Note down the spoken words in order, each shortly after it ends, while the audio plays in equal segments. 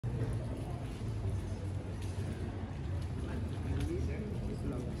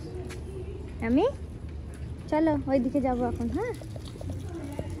আমি চলো ওইদিকে যাবো এখন। হ্যাঁ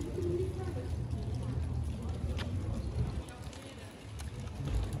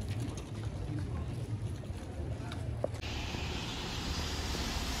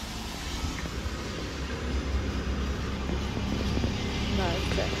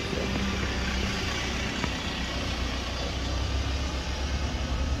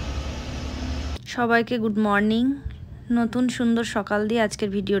সবাইকে গুড মর্নিং। নতুন সুন্দর সকাল দিয়ে আজকের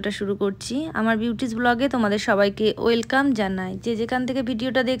ভিডিওটা শুরু করছি। আমার বিউটিস ব্লগে তোমাদের সবাইকে ওয়েলকাম জানাই। যে যেখান থেকে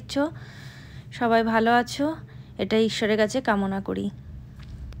ভিডিওটা দেখছো সবাই ভালো আছো, এটা ঈশ্বরের কাছে কামনা করি।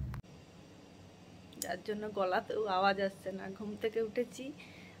 যার জন্য গলাতেও আওয়াজ আসছে না, ঘুম থেকে উঠেছি,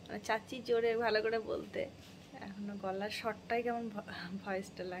 মানে চাচ্ছি জোরে ভালো করে বলতে, এখনো গলার শর্টটাই কেমন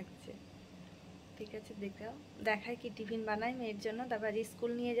ভয়েসটা লাগছে। ঠিক আছে, দেখাই কি টিফিন বানাই মেয়ের জন্য, তারপর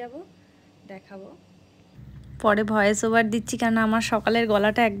স্কুল নিয়ে যাব, দেখাবো। পরে ভয়েস ওভার দিচ্ছি কেন আমার সকালের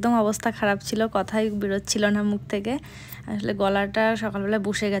গলাটা একদম অবস্থা খারাপ ছিল, কথাই বেরোচ্ছিল না মুখ থেকে। আসলে গলাটা সকালবেলা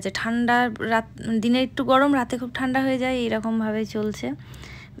বসে গেছে, ঠান্ডা রাত, দিনে একটু গরম, রাতে খুব ঠান্ডা হয়ে যায়, এইরকমভাবেই চলছে।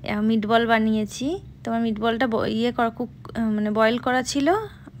 মিটবল বানিয়েছি, তোমার মিটবলটা মানে বয়েল করা ছিল,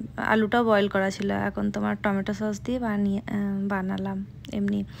 আলুটাও বয়েল করা ছিল। এখন তোমার টমেটো সস দিয়ে বানালাম।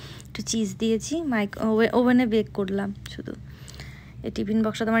 এমনি একটু চিজ দিয়েছি, ওভেনে বেক করলাম শুধু। এই টিফিন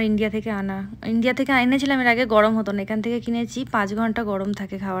বক্সটা তোমার ইন্ডিয়া থেকে এনেছিলাম এর আগে, গরম হতো না, এখান থেকে কিনেছি। 5 ঘন্টা গরম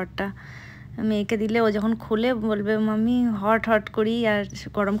থাকে খাবারটা। মেয়েকে দিলে ও যখন খুলে বলবে মাম্মি হট হট করি, আর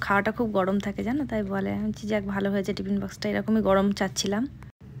গরম খাওয়াটা খুব গরম থাকে জানো, তাই বলে। আমি যাক ভালো হয়েছে, টিফিন বক্সটা এরকমই গরম চাচ্ছিলাম।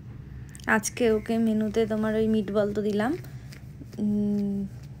 আজকে ওকে মেনুতে তোমার ওই মিটবল তো দিলাম,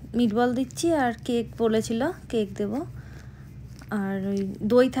 মিটবল দিচ্ছি, আর কেক বলেছিল, কেক দেব। আর ওই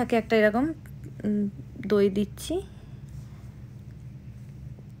দই থাকে একটা এরকম, দই দিচ্ছি।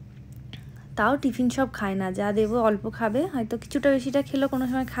 তাও টিফিন সব খায় না, যা দেবো অল্প খাবে, হয়তো কিছুটা বেশিটা খেলো, কোনো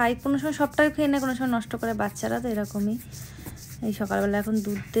সময় খায়, কোনো সময় সবটাই খেয়ে নেয়, কোনো সময় নষ্ট করে বাচ্চারা, তো এরকমই। এই সকালবেলা এখন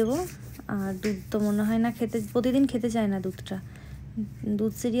দুধ দেবো, আর দুধ তো মনে হয় না প্রতিদিন খেতে চায় না দুধটা।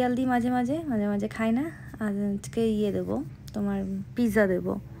 দুধ সিরিয়াল দিই মাঝে মাঝে খায় না। আজকে দেবো তোমার পিৎজা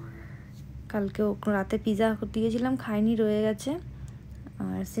দেবো। কালকে রাতে পিৎজা দিয়েছিলাম, খায়নি, রয়ে গেছে।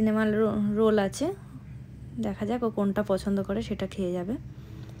 আর সিনেমার রোল আছে, দেখা যাক ও কোনটা পছন্দ করে সেটা খেয়ে যাবে।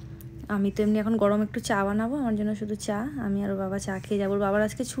 আমি তো এমনি এখন গরম একটু চা বানাবো, আমার জন্য শুধু চা, আমি আর বাবা চা খেয়ে যাবো। বাবার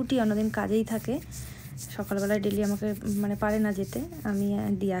আজকে ছুটি, অন্যদিন কাজেই থাকে, সকালবেলায় ডেলি আমাকে মানে পারে না যেতে, আমি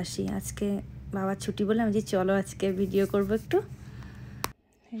দিয়ে আসি। আজকে বাবার ছুটি বলে আমি যে চলো আজকে ভিডিও করবো একটু।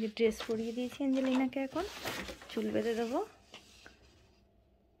 এই যে ড্রেস পরিয়ে দিয়েছি অ্যাঞ্জেলিনাকে, এখন চুল বেঁধে দেবো।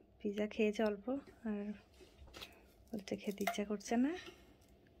 পিৎজা খেয়েছে অল্প, আর বলতে খেতে ইচ্ছা করছে না।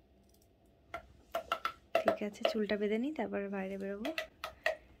 ঠিক আছে, চুলটা বেঁধে নিই, তারপরে বাইরে বেরোবো,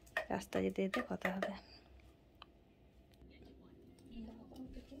 রাস্তা যেতে যেতে কথা হবে।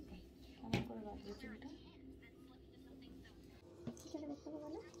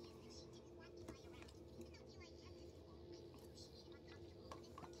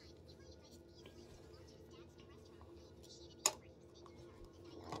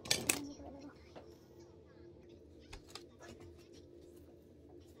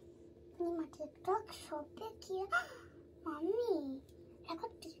 টিকটক শপে কি মাম্মি দেখো,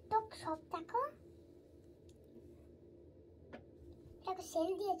 টিকটক শপ দেখো, দেখো সেল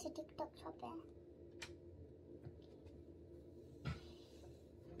দিয়েছে টিকটক শপে।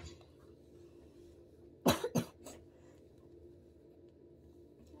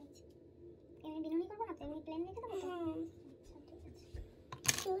 এমনি বিনুনি করবো না তো, এমনি প্লেন রেখে দেবো। আচ্ছা ঠিক আছে,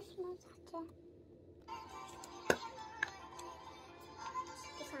 জুস মাছ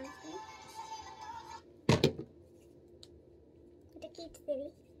আছে, এটা কিডস দেবি।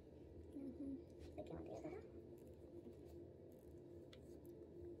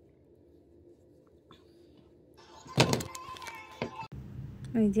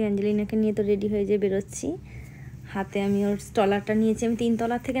 ওই যে অ্যাঞ্জেলিনাকে নিয়ে তো রেডি হয়ে যেয়ে বেরোচ্ছি। হাতে আমি ওর স্টলারটা নিয়েছি, আমি 3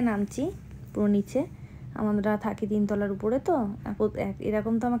 তলার থেকে নামছি, পুরো নিচে। আমরা থাকি 3 তলার উপরে, তো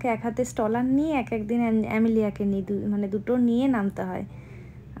এরকম তো আমাকে এক হাতে স্টলার নিয়ে একদিন অ্যামেলিয়াকে নিয়ে মানে দুটো নিয়ে নামতে হয়।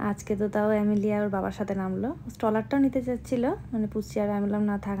 আজকে তো তাও অ্যামেলিয়া ওর বাবার সাথে নামলো, স্টলারটাও নিতে চাচ্ছিলো, মানে পুষছি, আর আমি বললাম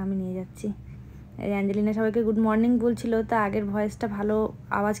না থাক, আমি নিয়ে যাচ্ছি। এই অ্যাঞ্জেলিনা সবাইকে গুড মর্নিং বলছিল, তা আগের ভয়েসটা ভালো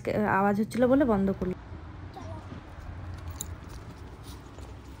আওয়াজ হচ্ছিলো বলে বন্ধ করলো।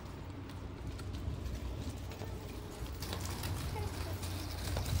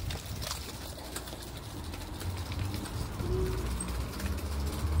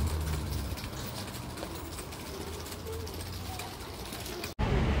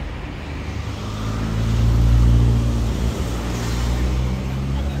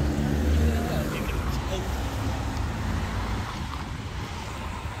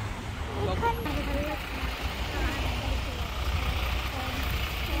 এখানে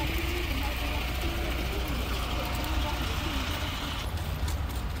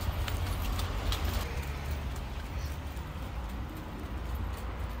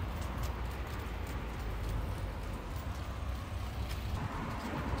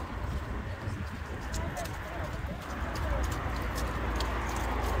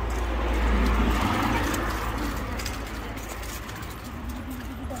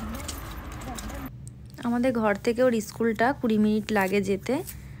আমাদের ঘর থেকে ওর স্কুলটা 20 মিনিট লাগে যেতে,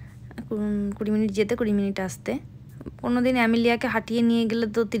 20 মিনিট যেতে 20 মিনিট আসতে। কোনোদিন অ্যামিলিয়াকে হাঁটিয়ে নিয়ে গেলে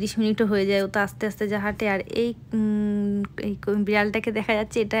তো 30 মিনিটও হয়ে যায়, ও তো আস্তে আস্তে যা হাঁটে। আর এই বিড়ালটাকে দেখা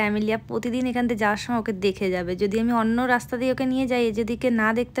যাচ্ছে, এটা অ্যামিলিয়া প্রতিদিন এখান থেকে যাওয়ার সময় ওকে দেখে যাবে। যদি আমি অন্য রাস্তা দিয়ে ওকে নিয়ে যাই, যেদিকে না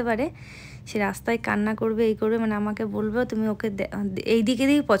দেখতে পারে, সে রাস্তায় কান্না করবে, এই করবে, মানে আমাকে বলবে তুমি ওকে এই দিকে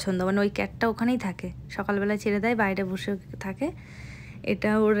দিয়েই পছন্দ, মানে ওই ক্যাটটা ওখানেই থাকে, সকালবেলা ছেড়ে দেয়, বাইরে বসে থাকে।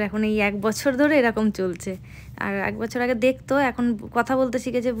 এটা ওর এখন এই 1 বছর ধরে এরকম চলছে। আর 1 বছর আগে দেখতো, এখন কথা বলতে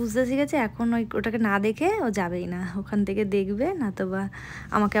শিখেছে, বুঝতে শিখেছে, এখন ওটাকে না দেখে ও যাবেই না, ওখান থেকে দেখবে, না তো বা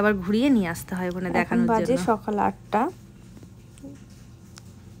আমাকে আবার ঘুরিয়ে নিয়ে আসতে হয় ওখানে দেখানোর জন্য। বাজে সকাল 8টা।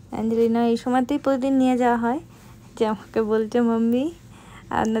 অ্যাঞ্জেলিনা এই সময়তেই প্রতিদিন নিয়ে যাওয়া হয়, যে আমাকে বলছে মাম্মি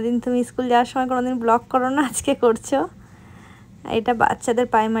অন্যদিন তুমি স্কুল যাওয়ার সময় কোনোদিন ব্লগ করো না, আজকে করছো। এটা বাচ্চাদের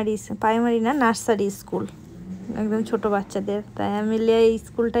প্রাইমারি না, নার্সারি স্কুল, একদম ছোট বাচ্চাদের। তাই আমি এই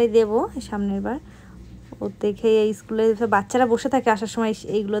স্কুলটাই দেবো সামনের বার। ও দেখে এই স্কুলে বাচ্চারা বসে থাকে আসার সময়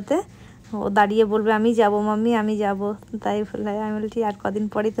এইগুলোতে, ও দাঁড়িয়ে বলবে আমি যাব মাম্মি, আমি যাব। তাই আমি বলছি আর কদিন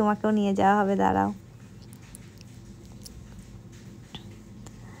পরেই তোমাকেও নিয়ে যাওয়া হবে, দাঁড়াও।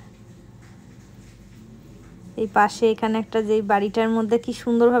 এই পাশে এখানে একটা, যেই বাড়িটার মধ্যে কি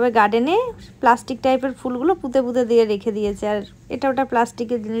সুন্দরভাবে গার্ডেনে প্লাস্টিক টাইপের ফুলগুলো পুঁতে পুঁতে দিয়ে রেখে দিয়েছে। আর এটা ওটা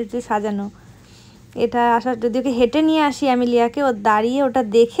প্লাস্টিকের জিনিস দিয়ে সাজানো। এটা আসার, যদি ওকে হেঁটে নিয়ে আসি অ্যামিলিয়াকে, ও দাঁড়িয়ে ওটা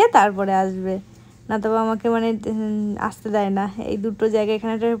দেখে তারপরে আসবে, না তবে আমাকে মানে আসতে দেয় না। এই দুটো জায়গায়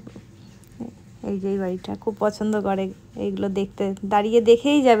এখানে এই যে এই বাড়িটা খুব পছন্দ করে এইগুলো দেখতে, দাঁড়িয়ে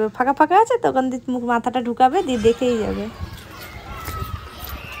দেখেই যাবে, ফাঁকা ফাঁকা আছে তখন মুখ মাথাটা ঢুকাবে, দিয়ে দেখেই যাবে।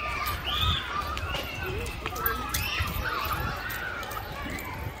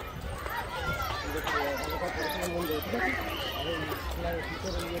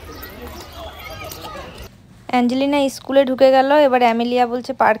 অ্যাঞ্জেলিনা স্কুলে ঢুকে গেল, এবার অ্যামিলিয়া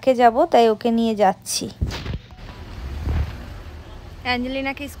বলছে পার্কে যাব, তাই ওকে নিয়ে যাচ্ছি।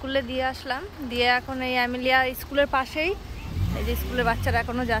 অ্যাঞ্জেলিনাকে স্কুলে দিয়ে আসলাম, দিয়ে এখন এই অ্যামিলিয়া স্কুলের পাশেই, এই যে স্কুলের বাচ্চারা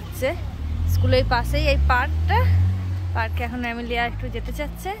এখনো যাচ্ছে, স্কুলের পাশেই এই পার্কে এখন অ্যামিলিয়া একটু যেতে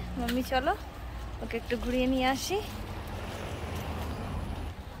চাচ্ছে। মাম্মি চলো ওকে একটু ঘুরিয়ে নিয়ে আসি।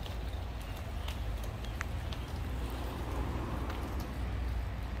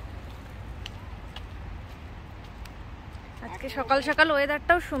 আজকে সকাল সকাল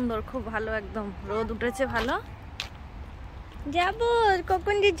ওয়েদারটাও সুন্দর, খুব ভালো, একদম রোদ উঠেছে ভালো। যাবো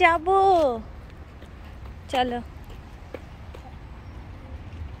কখন যে যাবো, চলো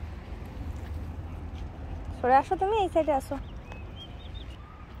সরে আসো, তুমি এই সাইডে আসো।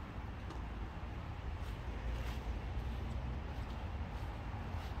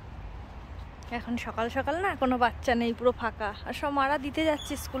 এখন সকাল সকাল না, কোনো বাচ্চা নেই, পুরো ফাঁকা। আর সব মারা দিতে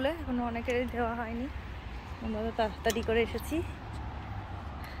যাচ্ছে স্কুলে, এখনো অনেকেরই দেওয়া হয়নি, আমরা তো তাড়াতাড়ি করে এসেছি।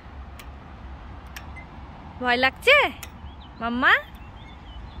 ভয় লাগছে মাম্মা?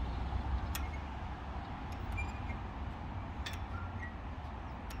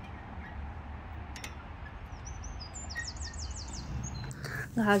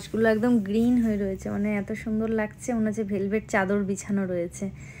 ঘাসগুলো একদম গ্রিন হয়ে রয়েছে, মানে এত সুন্দর লাগছে, মনে হচ্ছে ভেলভেট চাদর বিছানো রয়েছে।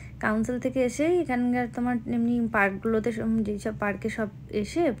 কাউন্সিল থেকে এসেই এখানকার তোমার এমনি পার্কগুলোতে, যেসব পার্কে সব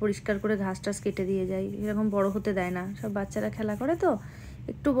এসে পরিষ্কার করে ঘাস টাস কেটে দিয়ে যায়, এরকম বড় হতে দেয় না। সব বাচ্চারা খেলা করে, তো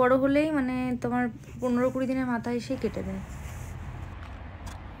একটু বড় হলেই মানে তোমার 15-20 দিনের মাথায় এসে কেটে দেয়।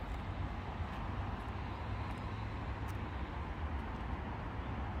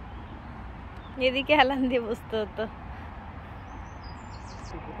 এদিকে হেলান দিয়ে বসতে হতো।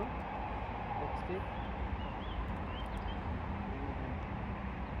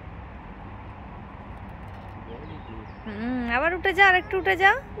 আবার উঠে যাও, আর একটু উঠে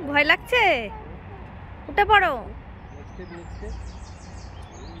যাও, ভয় লাগছে, উঠে পড়ো।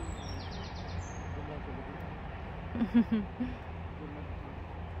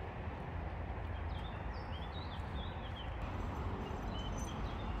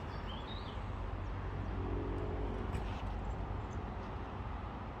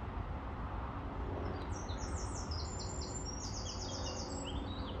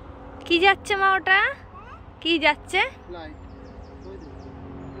 কি যাচ্ছে মা, ওটা কি যাচ্ছে?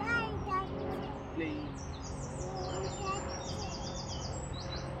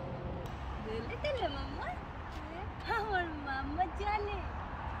 আমার মাম্মা জানে।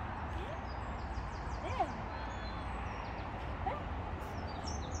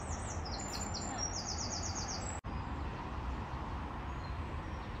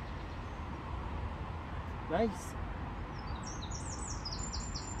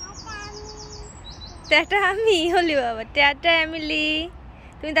 টাটা আমি হলি বাবা, টাটা এমিলি।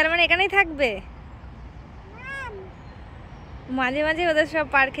 তুমি তার মানে এখানেই থাকবে? মাঝে মাঝে ওদের সব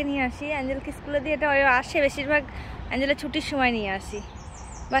পার্কে নিয়ে আসি, অ্যাঞ্জেলকে স্কুলে দিয়ে, এটা ওই আসে বেশিরভাগ অ্যাঞ্জেলের ছুটির সময় নিয়ে আসি।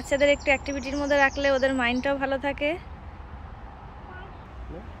 বাচ্চাদের একটু অ্যাক্টিভিটির মধ্যে রাখলে ওদের মাইন্ডটাও ভালো থাকে।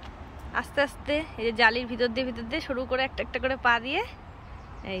 আস্তে আস্তে এই যে জালির ভিতর দিয়ে শুরু করে একটা একটা করে পা দিয়ে,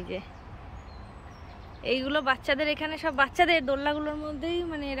 এই যে এইগুলো বাচ্চাদের এখানে সব বাচ্চাদের দোলনাগুলোর মধ্যেই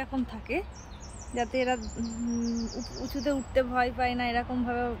মানে এরকম থাকে, যাতে এরা উঁচুতে উঠতে ভয় পায় না,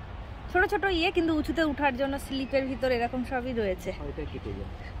 এরকমভাবে ছোট ছোট ইয়ে, কিন্তু উঁচুতে উঠার জন্য স্লিপের ভিতর এরকম সবই রয়েছে।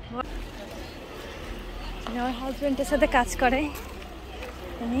 আমার হাজবেন্ডের সাথে কাজ করে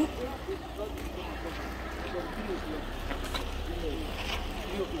উনি।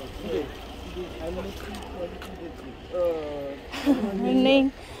 নেই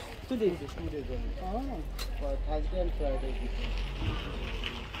Today is 2 days only. For Thursday and Friday.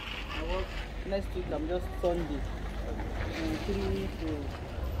 Next week I'm just Sunday. 3 to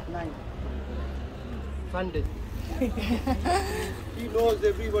 9. Sunday. He knows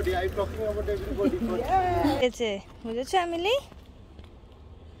everybody. I'm talking about everybody. বুঝেছো আমিলি?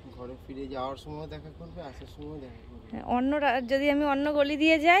 ঘরে ফিরে যাওয়ার সময় দেখা করবে, আসার সময় দেখা করবে। যদি আমি অন্য গলি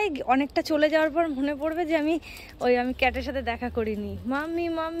দিয়ে যাই, অনেকটা চলে যাওয়ার পর মনে পড়বে যে আমি ক্যাটের সাথে দেখা করিনি। মাম্মি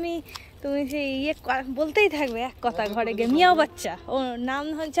মাম্মি তুমি সেই ইয়ে বলতেই থাকবে এক কথা ঘরে গিয়ে, মিয়াও বাচ্চা, ও নাম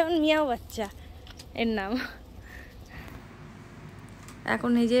হচ্ছে আমার মিয়াও বাচ্চা এর নাম।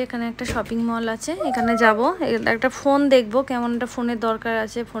 এখন এই যে এখানে একটা শপিং মল আছে, এখানে যাব, একটা ফোন দেখবো, কেমন একটা ফোনের দরকার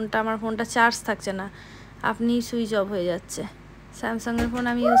আছে। আমার ফোনটা চার্জ থাকছে না, আপনি সুইচ অফ হয়ে যাচ্ছে। স্যামসাংয়ের ফোন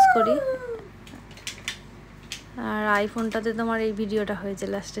আমি ইউজ করি, আর আইফোনটাতে তোমার এই ভিডিওটা হয়েছে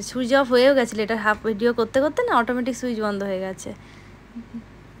লাস্টে, সুইচ অফ হয়েও গেছিলো, এটা হাফ ভিডিও করতে করতে না অটোমেটিক সুইচ বন্ধ হয়ে গেছে।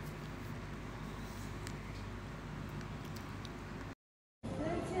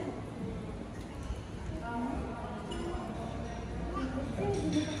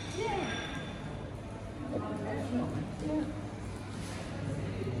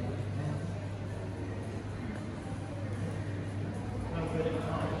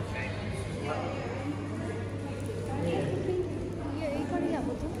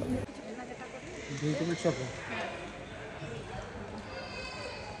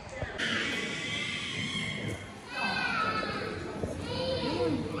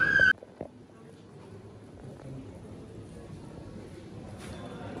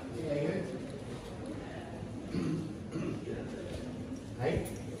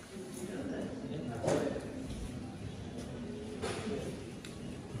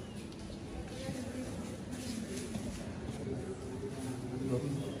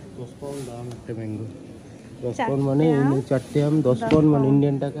 দাম একটা ম্যাঙ্গো 10 পাউন্ড মানে 4টে আম, 10 পাউন্ড মানে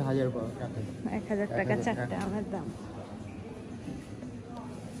ইন্ডিয়ান টাকা 1000 টাকা, 1000 টাকা 4টে আমের দাম।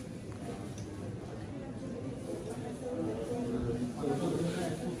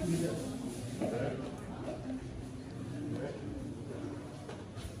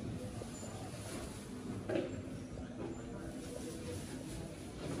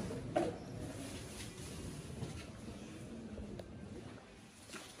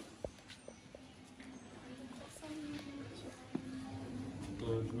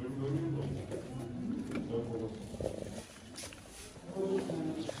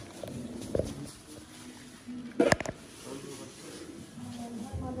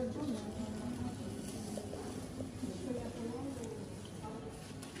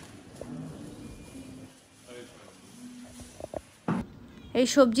 এই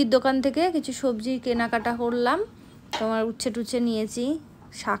সবজির দোকান থেকে কিছু সবজি কেনাকাটা করলাম, তোমার উচ্ছে টুচ্ছে নিয়েছি,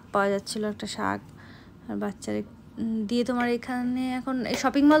 শাক পাওয়া যাচ্ছিলো, একটা শাক, আর বাচ্চার দিয়ে তোমার এখানে এখন এই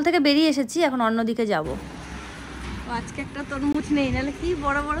শপিং মল থেকে বেরিয়ে এসেছি, এখন অন্যদিকে যাব। আজকে একটা তরমুজ নেই, নাহলে কি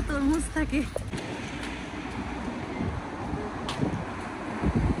বড় বড় তরমুজ থাকে।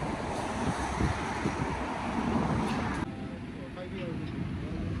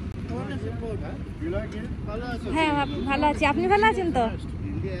 হ্যাঁ ভালো আছি, আপনি ভালো আছেন তো?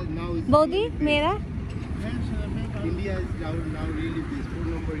 বৌদি মেয়েরা India is now really peaceful,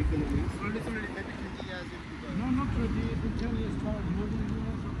 number economy. Slowly, no, not really. The journey is called Modi.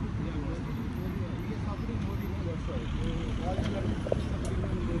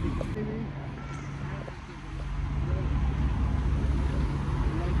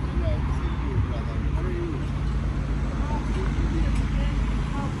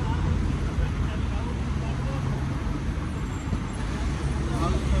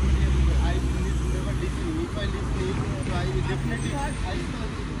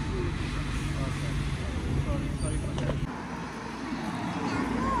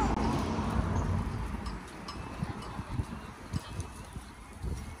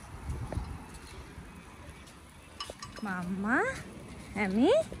 মাম্মা আমি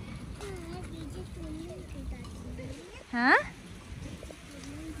হ্যাঁ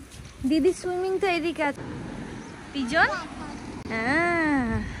দিদি সুইমিং তো এদিকে আছে। পিজন,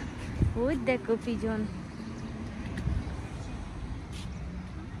 হ্যাঁ ওই দেখো পিজন।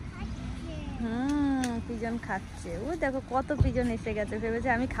 পিজন খাচ্ছে, ওই দেখো কত পিজন এসে গেছে। ভেবেছে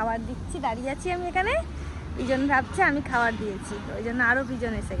আমি খাবার দিচ্ছি, দাঁড়িয়ে আছি আমি এখানে, পিজন ভাবছে আমি খাবার দিয়েছি, ওই জন্য আরো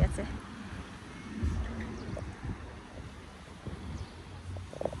পিজন এসে গেছে।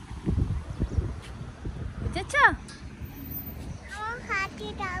 বুঝেছ?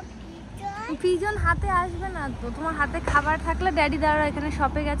 পিজন হাতে আসবে না তো, তোমার হাতে খাবার থাকলে ড্যাডি দাঁড়া এখানে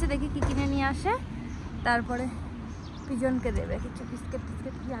শপে গেছে, দেখি কি কিনে নিয়ে আসে, তারপরে পিজনকে দেবে। কিছু বিস্কিট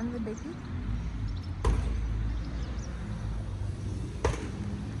টিস্কিট কি আনবে দেখি।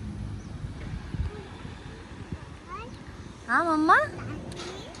 হ্যাঁ মাম্মা,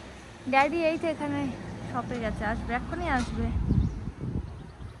 ড্যাডি এই তো এখানে শপে গেছে, আসবে এক্ষুনি আসবে।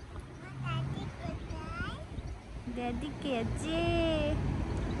 ড্যাডি গেছে,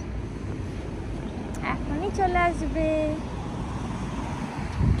 এখনই চলে আসবে।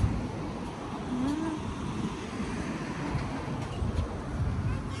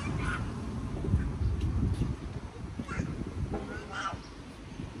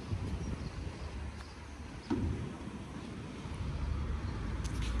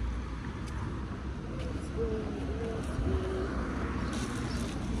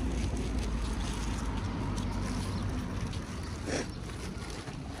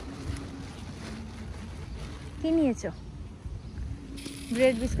 কি নিয়েছো?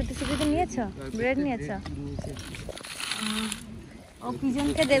 ব্রেড বিস্কুট টিস্কুট নিয়েছো? ব্রেড নিয়েছো? ও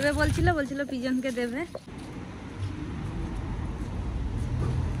পিজনকে দেবে বলছিল পিজনকে দেবে।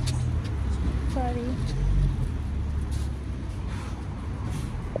 Sorry.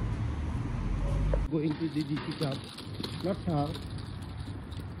 Going to Didi pick up, not her.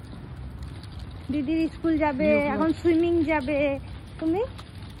 দিদির স্কুল যাবে, এখন সুইমিং যাবে। তুমি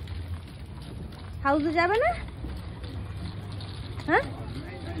হাউসে যাবে না? হ্যাঁ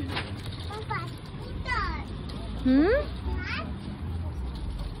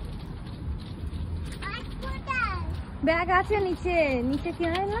ব্যাগ আছে নিচে, নিচে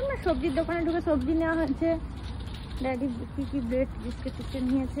কিনে নিলাম না, সবজির দোকানে ঢুকে সবজি নেওয়া হয়েছে। ড্যাডি কি কি ব্রেড বিস্কিট টিস্কিট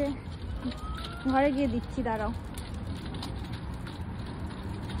নিয়েছে, ঘরে গিয়ে দিচ্ছি, দাঁড়াও।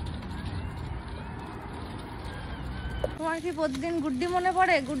 তোমার কি প্রতিদিন গুড্ডি মনে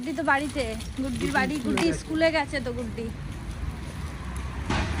পড়ে? গুড্ডি তো বাড়িতে, গুড্ডির বাড়ি, গুড্ডি স্কুলে গেছে তো গুড্ডি।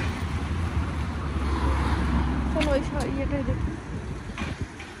 চলো ওই ইয়েটাই দেখি,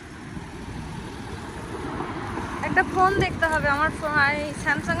 একটা ফোন দেখতে হবে আমার।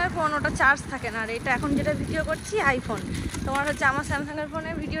 স্যামসাং এর ফোন, ওটা চার্জ থাকে না। আর এটা এখন যেটা ভিডিও করছি আইফোন, তোমার হচ্ছে আমার স্যামসাং এর ফোনে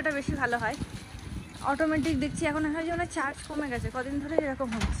ভিডিওটা বেশি ভালো হয়, অটোমেটিক দেখছি। এখন হয় যে চার্জ কমে গেছে, কদিন ধরে এরকম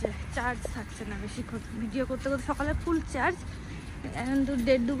হচ্ছে, চার্জ থাকছে না বেশি। ভিডিও করতে করতে সকালে ফুল চার্জ, এখন তো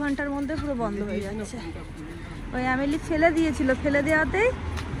 1.5-2 ঘন্টার মধ্যে পুরো বন্ধ হয়ে যাচ্ছে। ওই আমেলি ফেলে দিয়েছিল, ফেলে দেওয়াতেই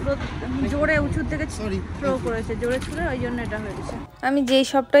পুরো জোরে উঁচু থেকে থ্রো করেছে, জোরে ছুড়ে, ওই জন্য এটা হয়েছে। আমি যেই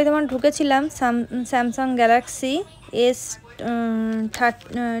শপটায় তোমার ঢুকেছিলাম, স্যামসাং গ্যালাক্সি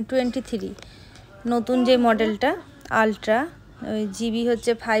S23 নতুন যে মডেলটা আলট্রা, ওই জিবি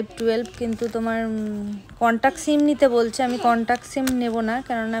হচ্ছে 512, কিন্তু তোমার কন্ট্যাক্ট সিম নিতে বলছে। আমি কন্ট্যাক্ট সিম নেব না,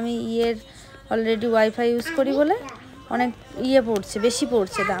 কারণ আমি অলরেডি ওয়াইফাই ইউজ করি বলে অনেক পড়ছে, বেশি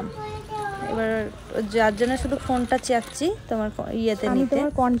পড়ছে দাম। এবার যার জন্য শুধু ফোনটা চাচ্ছি তোমার নিতে,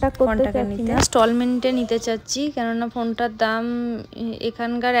 কন্ট্যাক্টে নিতে, ইনস্টলমেন্টে নিতে চাচ্ছি, কেননা ফোনটার দাম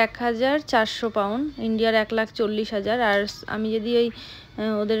এখানকার 1400 পাউন্ড, ইন্ডিয়ার 1,40,000। আর আমি যদি ওই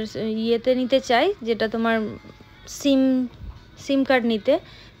ওদের নিতে চাই, যেটা তোমার সিম কার্ড নিতে,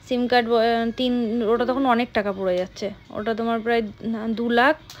 সিম কার্ড ওটা তখন অনেক টাকা পড়ে যাচ্ছে, ওটা তোমার প্রায়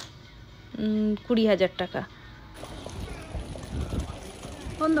 2,20,000 টাকা।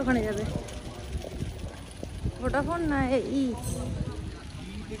 কোন দোকানে যাবে? ভোডাফোন না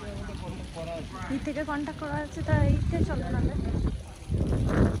ই থেকে কন্ট্যাক্ট করা আছে, তা এইতে চলো না।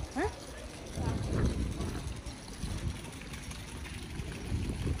 হ্যাঁ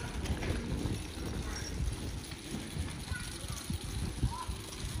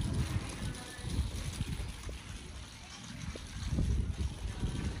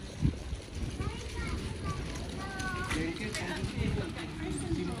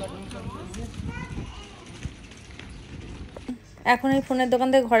এখন এই ফোনের দোকান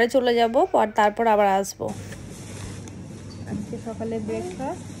থেকে ঘরে চলে যাব, তারপর আবার আসবো। আজকে সকালে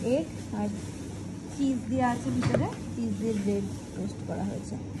ব্রেকফাস্ট এগ আর চিজ দিয়ে আছে, ভিতরে চিজ দিয়ে ব্রেড টোস্ট করা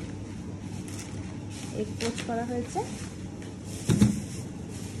হয়েছে, এগ টোস্ট করা হয়েছে।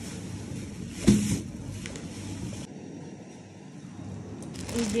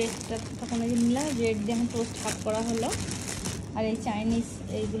 এই ব্রেডটা তখন নিলাম, ব্রেড দিয়ে এখন টোস্ট হাফ করা হলো। আর এই চাইনিজ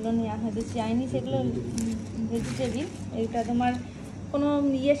এইগুলো নেওয়া হয়েছে। চাইনিজ এগুলো ভেজিটেবিল, এইটা তোমার কোনো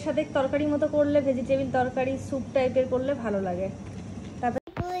ইয়ের সাথে তরকারি মতো করলে, ভেজিটেবিল তরকারি স্যুপ টাইপের করলে ভালো লাগে। তারপরে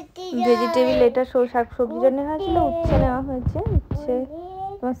ভেজিটেবিল এটা শাক সবজিটা নেওয়া হয়েছিল, উচ্ছে নেওয়া হয়েছে, উচ্ছে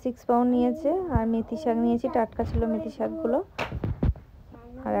তোমার 6 পাউন্ড নিয়েছে। আর মেথি শাক নিয়েছি, টাটকা ছিল মেথি শাকগুলো।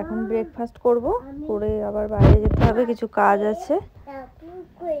 আর এখন ব্রেকফাস্ট করব, করে আবার বাইরে যেতে হবে, কিছু কাজ আছে।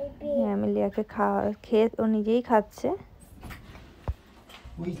 অ্যামেলিয়াকে খেয়ে ও নিজেই খাচ্ছে।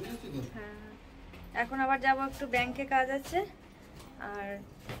 হ্যাঁ, এখন আবার যাব, একটু ব্যাংকে কাজ আছে। আর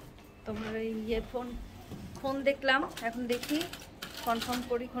তোমার এই ফোন দেখলাম, এখন দেখি কনফার্ম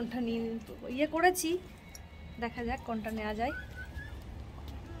করি কোনটা নিয়ে করেছি, দেখা যাক কোনটা নেওয়া যায়।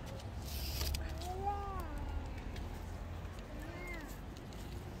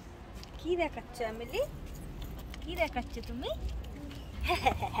 কি দেখাচ্ছ অ্যামেলি, কি দেখাচ্ছ তুমি?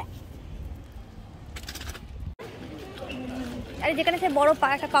 আরে যেখানে সে বড়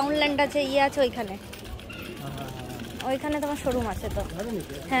একটা পাউন্ডল্যান্ড আছে, ইয়ে আছে, ওইখানে তোমার শোরুম আছে তো।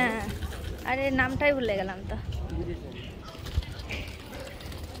 হ্যাঁ, আরে নামটাই ভুলে গেলাম তো।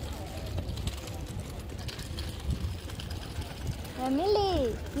 মিলি,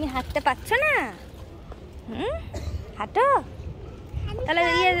 তুমি হাঁটতে পারছো না? হাঁটো তাহলে,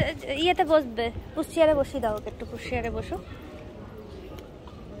 ইয়েতে বসবে, পুশচেয়ারে বসিয়ে দাও, একটু পুশচেয়ারে বসো।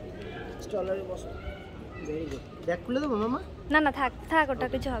 ব্যাগ খুলে দেবো মামা? না না, থাক থাক, ওটা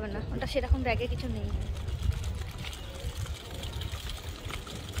কিছু হবে না, ওটা সেরকম ব্যাগে কিছু নেই।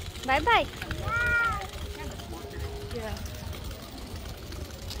 Bye bye.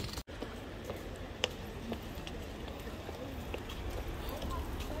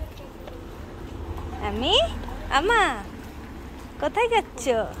 আমা কোথায় যাচ্ছ?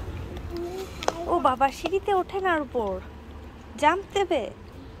 ও বাবা, সিঁড়িতে ওঠে না, ওর উপর জাম্প দেবে।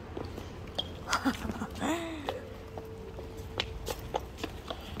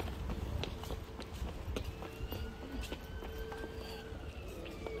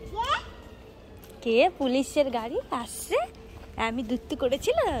 কে? পুলিশের গাড়ি আসছে, আমি দুত্তু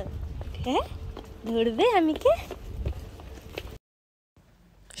করেছিল, হ্যাঁ ধরবে আমিকে।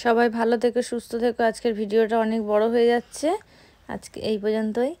 সবাই ভালো থেকো, সুস্থ থেকো। আজকের ভিডিওটা অনেক বড় হয়ে যাচ্ছে, আজকে এই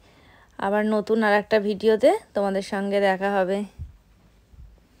পর্যন্তই। আবার নতুন আর একটা ভিডিওতে তোমাদের সঙ্গে দেখা হবে।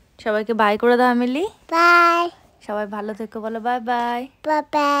 সবাইকে বাই করে দাও আমিলি। বাই। সবাই ভালো থেকো, বলো বাই বাই। Bye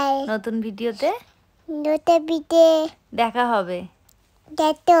bye. নতুন ভিডিওতে দেখা হবে।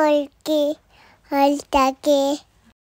 দেখা হবে। হলটাকে